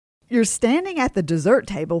You're standing at the dessert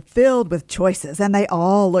table filled with choices, and they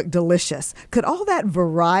all look delicious. Could all that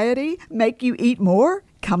variety make you eat more?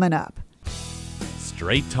 Coming up.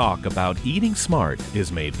 Straight talk about eating smart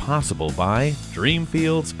is made possible by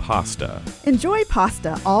Dreamfields Pasta. Enjoy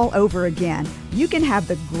pasta all over again. You can have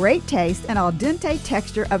the great taste and al dente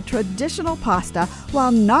texture of traditional pasta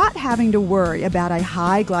while not having to worry about a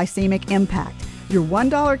high glycemic impact. Your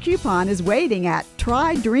 $1 coupon is waiting at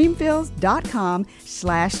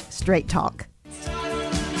trydreamfields.com/straight talk.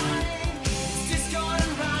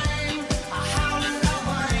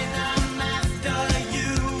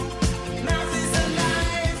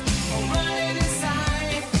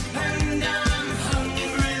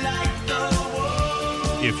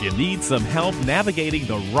 If you need some help navigating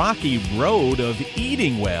the rocky road of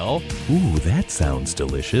eating well, ooh, that sounds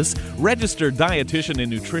delicious, registered dietitian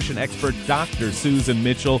and nutrition expert Dr. Susan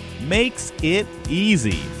Mitchell makes it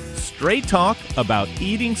easy. Straight talk about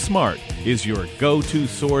eating smart is your go-to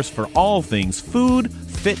source for all things food,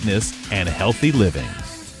 fitness, and healthy living.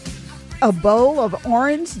 A bowl of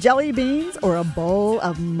orange jelly beans or a bowl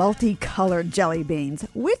of multicolored jelly beans?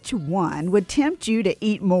 Which one would tempt you to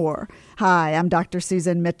eat more? Hi, I'm Dr.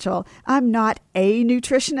 Susan Mitchell. I'm not a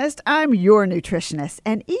nutritionist, I'm your nutritionist.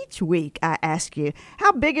 And each week I ask you,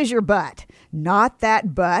 how big is your butt? Not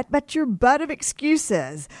that butt, but your butt of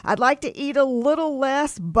excuses. I'd like to eat a little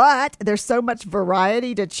less, but there's so much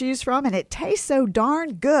variety to choose from and it tastes so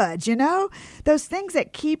darn good, you know? Those things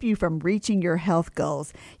that keep you from reaching your health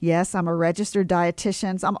goals. Yes, I'm a registered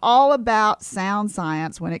dietitian. So I'm all about sound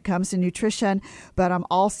science when it comes to nutrition, but I'm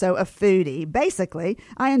also a foodie. Basically,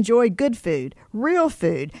 I enjoy good food, real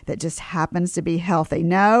food that just happens to be healthy.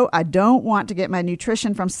 No, I don't want to get my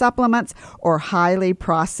nutrition from supplements or highly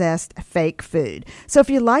processed fake food. So if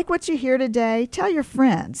you like what you hear today, tell your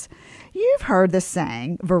friends. You've heard the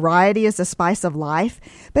saying, variety is the spice of life,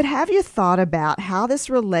 but have you thought about how this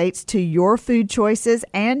relates to your food choices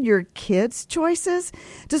and your kids' choices?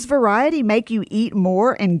 Does variety make you eat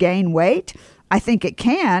more and gain weight? I think it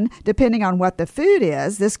can, depending on what the food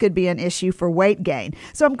is. This could be an issue for weight gain.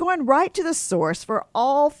 So I'm going right to the source for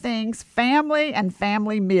all things family and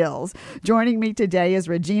family meals. Joining me today is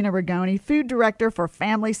Regina Rigoni, food director for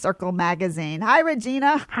Family Circle magazine. Hi,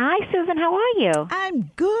 Regina. Hi, Susan. How are you?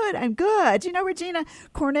 I'm good. You know, Regina,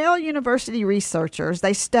 Cornell University researchers,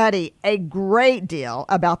 they study a great deal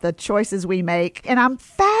about the choices we make, and I'm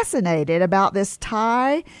fascinated about this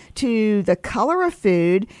tie to the color of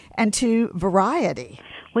food and to variety.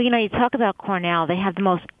 Well, you know, you talk about Cornell. They have the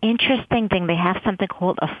most interesting thing. They have something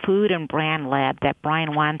called a food and brand lab that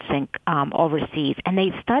Brian Wansink oversees. And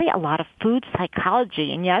they study a lot of food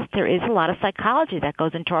psychology. And yes, there is a lot of psychology that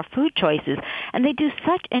goes into our food choices. And they do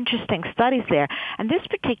such interesting studies there. And this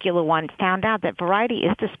particular one found out that variety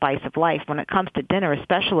is the spice of life when it comes to dinner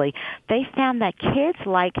especially. They found that kids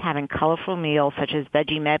like having colorful meals such as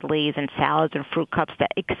veggie medleys and salads and fruit cups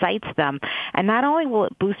that excites them. And not only will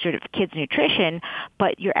it boost your kids' nutrition,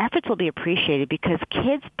 but your efforts will be appreciated because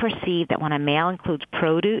kids perceive that when a meal includes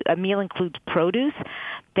produce,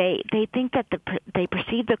 they think that they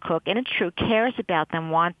perceive the cook, and it's true, cares about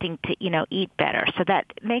them wanting to eat better. So that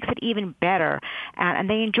makes it even better, and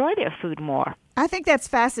they enjoy their food more. I think that's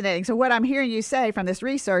fascinating. So what I'm hearing you say from this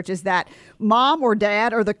research is that mom or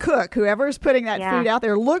dad or the cook, whoever is putting that food out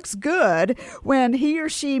there, looks good when he or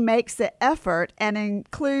she makes the effort and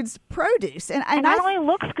includes produce. And not only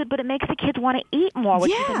looks good, but it makes the kids want to eat more,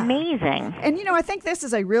 which is amazing. And, I think this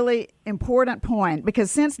is a really important point because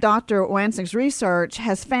since Dr. Wansink's research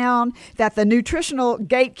has found that the nutritional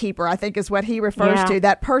gatekeeper, I think is what he refers to,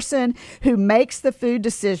 that person who makes the food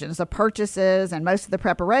decisions, the purchases and most of the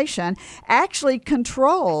preparation, actually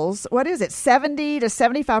controls, 70 to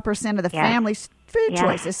 75% of the family's food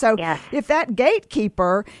choices. So if that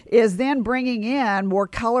gatekeeper is then bringing in more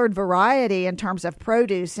colored variety in terms of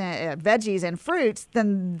produce, veggies and fruits,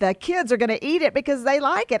 then the kids are going to eat it because they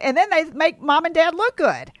like it. And then they make mom and dad look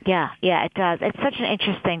good. Yeah, it does. It's such an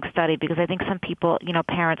interesting study because I think some people,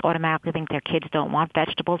 parents automatically think their kids don't want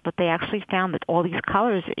vegetables, but they actually found that all these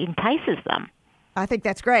colors entices them. I think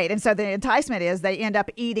that's great. And so the enticement is they end up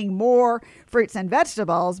eating more fruits and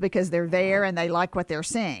vegetables because they're there and they like what they're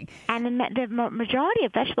seeing. And the majority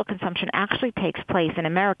of vegetable consumption actually takes place in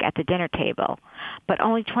America at the dinner table. But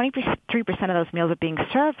only 23% of those meals are being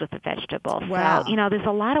served with the vegetables. Wow. So, there's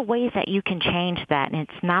a lot of ways that you can change that, and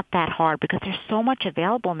it's not that hard because there's so much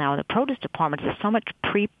available now in the produce department. There's so much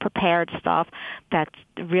pre-prepared stuff that's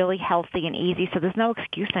really healthy and easy, so there's no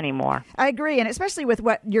excuse anymore. I agree, and especially with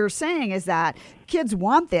what you're saying is that kids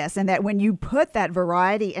want this, and that when you put that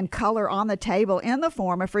variety and color on the table in the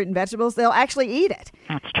form of fruit and vegetables, they'll actually eat it.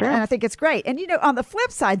 That's true. And I think it's great. And, on the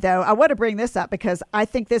flip side, though, I want to bring this up because I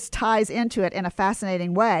think this ties into it in a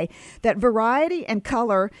fascinating way, that variety and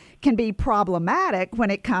color can be problematic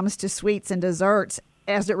when it comes to sweets and desserts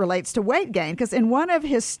as it relates to weight gain. Because in one of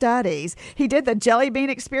his studies, he did the jelly bean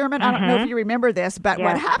experiment. I don't know if you remember this, but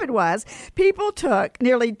what happened was people took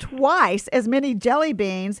nearly twice as many jelly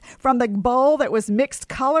beans from the bowl that was mixed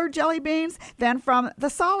color jelly beans than from the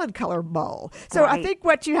solid color bowl. So I think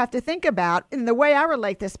what you have to think about, and the way I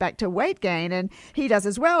relate this back to weight gain, and he does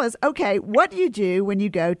as well, is, okay, what do you do when you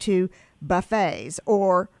go to buffets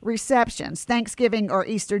or receptions, Thanksgiving or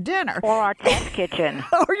Easter dinner? Or our test kitchen.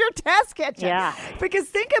 Or your test kitchen. Yeah. Because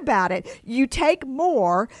think about it. You take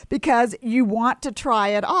more because you want to try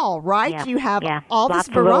it all, right? Yeah. You have all Lots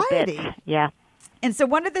this variety. of little bits. Yeah. And so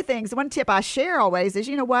one tip I share always is,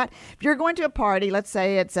 you know what, if you're going to a party, let's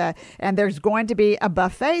say and there's going to be a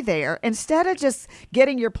buffet there, instead of just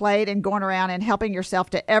getting your plate and going around and helping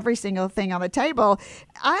yourself to every single thing on the table,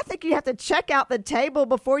 I think you have to check out the table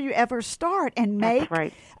before you ever start and make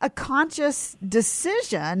a conscious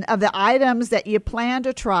decision of the items that you plan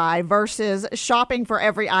to try versus shopping for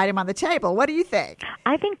every item on the table. What do you think?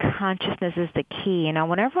 I think consciousness is the key.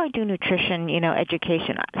 Whenever I do nutrition,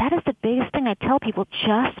 education, that is the biggest thing I tell people.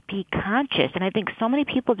 Just be conscious. And I think so many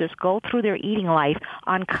people just go through their eating life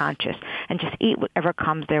unconscious and just eat whatever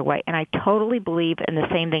comes their way. And I totally believe in the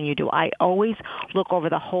same thing you do. I always look over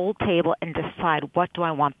the whole table and decide, what do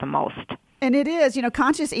I want the most? And it is,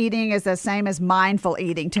 conscious eating is the same as mindful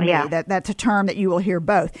eating to me. Yeah. That's a term that you will hear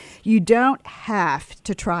both. You don't have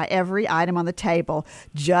to try every item on the table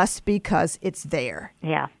just because it's there.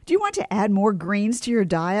 Yeah. Do you want to add more greens to your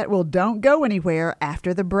diet? Well, don't go anywhere.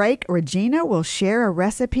 After the break, Regina will share a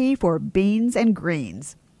recipe for beans and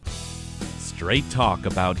greens. Straight talk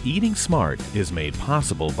about eating smart is made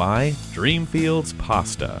possible by Dreamfield's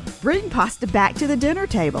Pasta. Bring pasta back to the dinner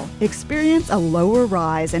table. Experience a lower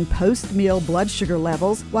rise in post-meal blood sugar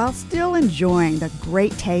levels while still enjoying the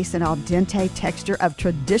great taste and al dente texture of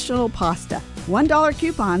traditional pasta. $1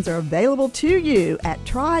 coupons are available to you at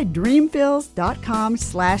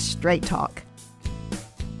trydreamfields.com/straight talk.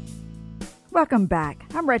 Welcome back.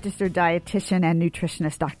 I'm registered dietitian and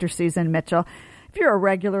nutritionist Dr. Susan Mitchell. If you're a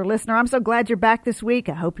regular listener, I'm so glad you're back this week.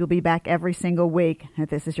 I hope you'll be back every single week. If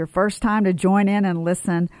this is your first time to join in and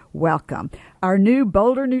listen, welcome. Our new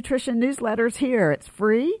Boulder Nutrition newsletter is here. It's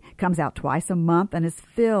free, comes out twice a month, and is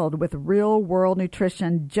filled with real-world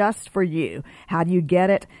nutrition just for you. How do you get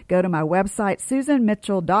it? Go to my website,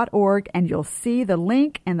 susanmitchell.org, and you'll see the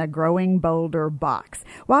link in the Growing Boulder box.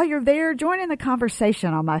 While you're there, join in the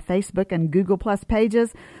conversation on my Facebook and Google Plus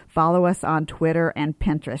pages. Follow us on Twitter and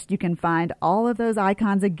Pinterest. You can find all of those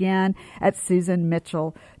icons again at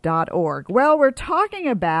susanmitchell.org. Well, we're talking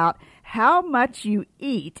about how much you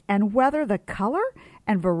eat and whether the color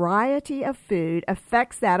and variety of food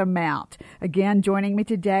affects that amount. Again, joining me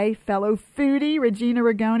today, fellow foodie Regina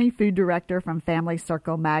Rigoni, food director from Family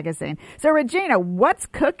Circle magazine. So, Regina, what's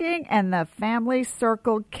cooking in the Family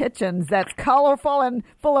Circle kitchens that's colorful and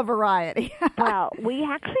full of variety? Well, we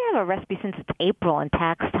actually have a recipe since it's April and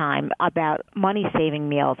tax time about money-saving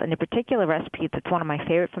meals. And a particular recipe that's one of my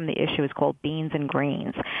favorite from the issue is called beans and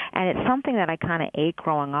greens. And it's something that I kind of ate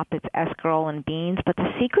growing up. It's escarole and beans. But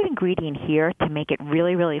the secret ingredient here to make it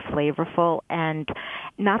really, really flavorful and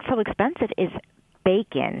not so expensive is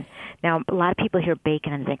bacon. Now, a lot of people hear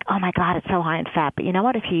bacon and think, oh, my God, it's so high in fat. But you know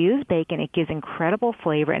what? If you use bacon, it gives incredible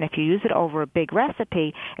flavor. And if you use it over a big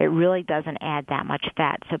recipe, it really doesn't add that much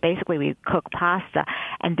fat. So basically, we cook pasta,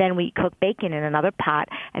 and then we cook bacon in another pot,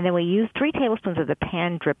 and then we use 3 tablespoons of the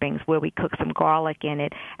pan drippings where we cook some garlic in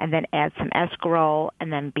it, and then add some escarole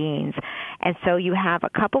and then beans. And so you have a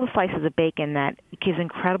couple of slices of bacon that gives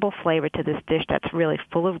incredible flavor to this dish that's really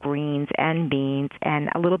full of greens and beans and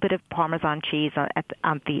a little bit of Parmesan cheese at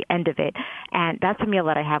the end of it. And that's a meal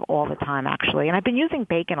that I have all the time, actually. And I've been using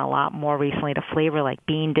bacon a lot more recently to flavor like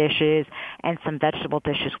bean dishes and some vegetable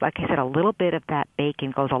dishes. Like I said, a little bit of that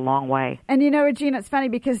bacon goes a long way. And Regina, it's funny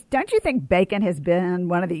because don't you think bacon has been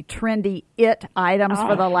one of the trendy it items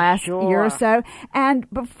for the last year or so? And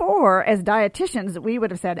before, as dietitians, we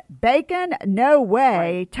would have said, bacon, no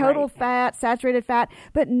way, total fat, saturated fat.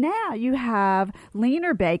 But now you have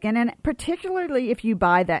leaner bacon, and particularly if you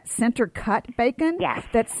buy that center cut bacon, bacon. Yes.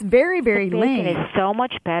 That's very, very the lean. Bacon is so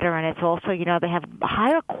much better, and it's also, they have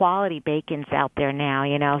higher quality bacons out there now,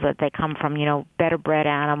 that they come from, better bred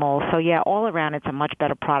animals. So, yeah, all around it's a much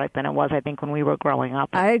better product than it was, I think, when we were growing up.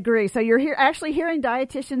 I agree. So you're actually hearing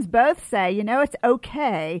dietitians both say, it's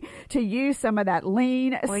okay to use some of that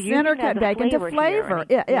lean center-cut bacon to flavor.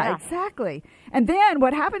 Yeah, exactly. And then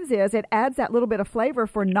what happens is it adds that little bit of flavor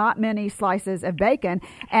for not many slices of bacon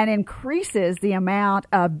and increases the amount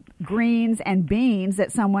of greens and beans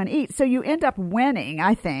that someone eats. So you end up winning,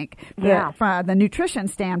 I think, from the nutrition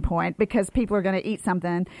standpoint, because people are going to eat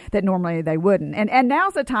something that normally they wouldn't. And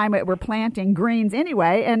now's the time that we're planting greens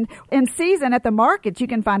anyway. And in season at the markets, you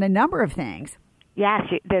can find a number of things. Yes,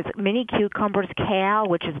 there's mini cucumbers, kale,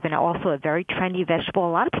 which has been also a very trendy vegetable.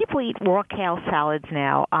 A lot of people eat raw kale salads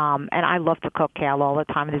now, and I love to cook kale all the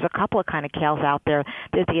time. There's a couple of kind of kales out there.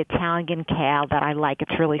 There's the Italian kale that I like.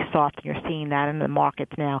 It's really soft, and you're seeing that in the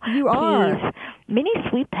markets now. You are. Peas, mini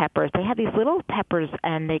sweet peppers. They have these little peppers,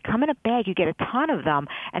 and they come in a bag. You get a ton of them,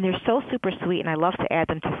 and they're so super sweet, and I love to add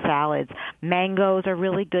them to salads. Mangoes are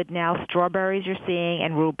really good now. Strawberries you're seeing,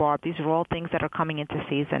 and rhubarb. These are all things that are coming into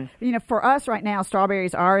season. For us right now,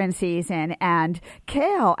 strawberries are in season, and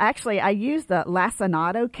kale, actually, I use the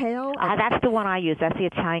lacinato kale. That's the one I use. That's the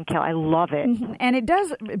Italian kale. I love it. Mm-hmm. And it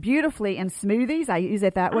does beautifully in smoothies. I use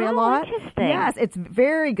it that way a lot. Interesting. Yes, it's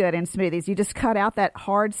very good in smoothies. You just cut out that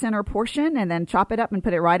hard center portion and then chop it up and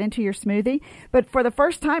put it right into your smoothie. But for the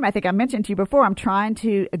first time, I think I mentioned to you before, I'm trying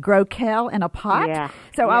to grow kale in a pot. Yeah.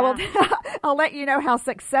 So I'll let you know how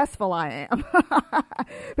successful I am.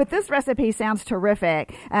 But this recipe sounds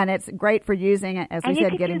terrific, and it's great for using, as we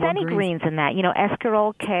said, getting more greens. And you can use any greens in that.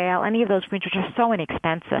 Escarole, kale, any of those greens, which are so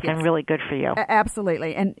inexpensive and really good for you.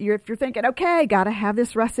 Absolutely. And if you're thinking, okay, got to have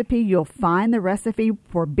this recipe, you'll find the recipe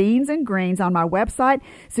for beans and greens on my website,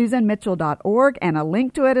 SusanMitchell.org, and a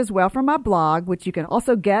link to it as well from my blog, which you can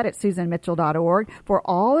also get at SusanMitchell.org. For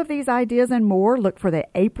all of these ideas and more, look for the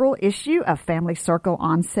April issue of Family Circle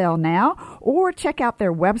on sale now, or check out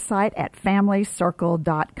their website at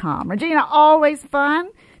FamilyCircle.com. Regina, always fun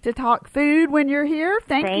to talk food when you're here.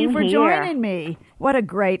 Thank you for joining me. What a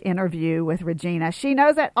great interview with Regina. She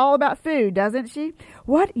knows that all about food, doesn't she?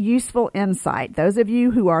 What useful insight. Those of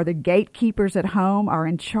you who are the gatekeepers at home are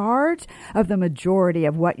in charge of the majority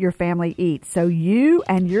of what your family eats. So you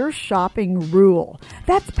and your shopping rule.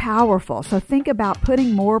 That's powerful. So think about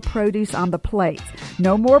putting more produce on the plate.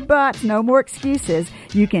 No more buts, no more excuses.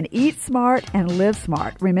 You can eat smart and live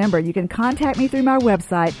smart. Remember, you can contact me through my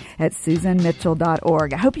website at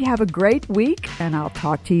SusanMitchell.org. I hope you have a great week, and I'll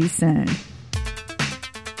talk to you soon.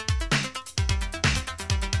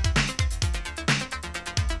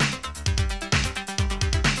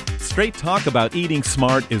 Straight Talk About Eating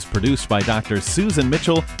Smart is produced by Dr. Susan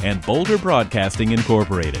Mitchell and Boulder Broadcasting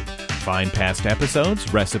Incorporated. Find past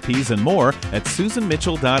episodes, recipes, and more at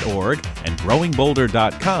SusanMitchell.org and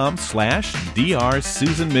GrowingBoulder.com/Dr.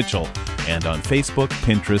 Susan Mitchell, and on Facebook,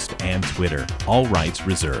 Pinterest, and Twitter. All rights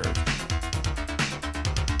reserved.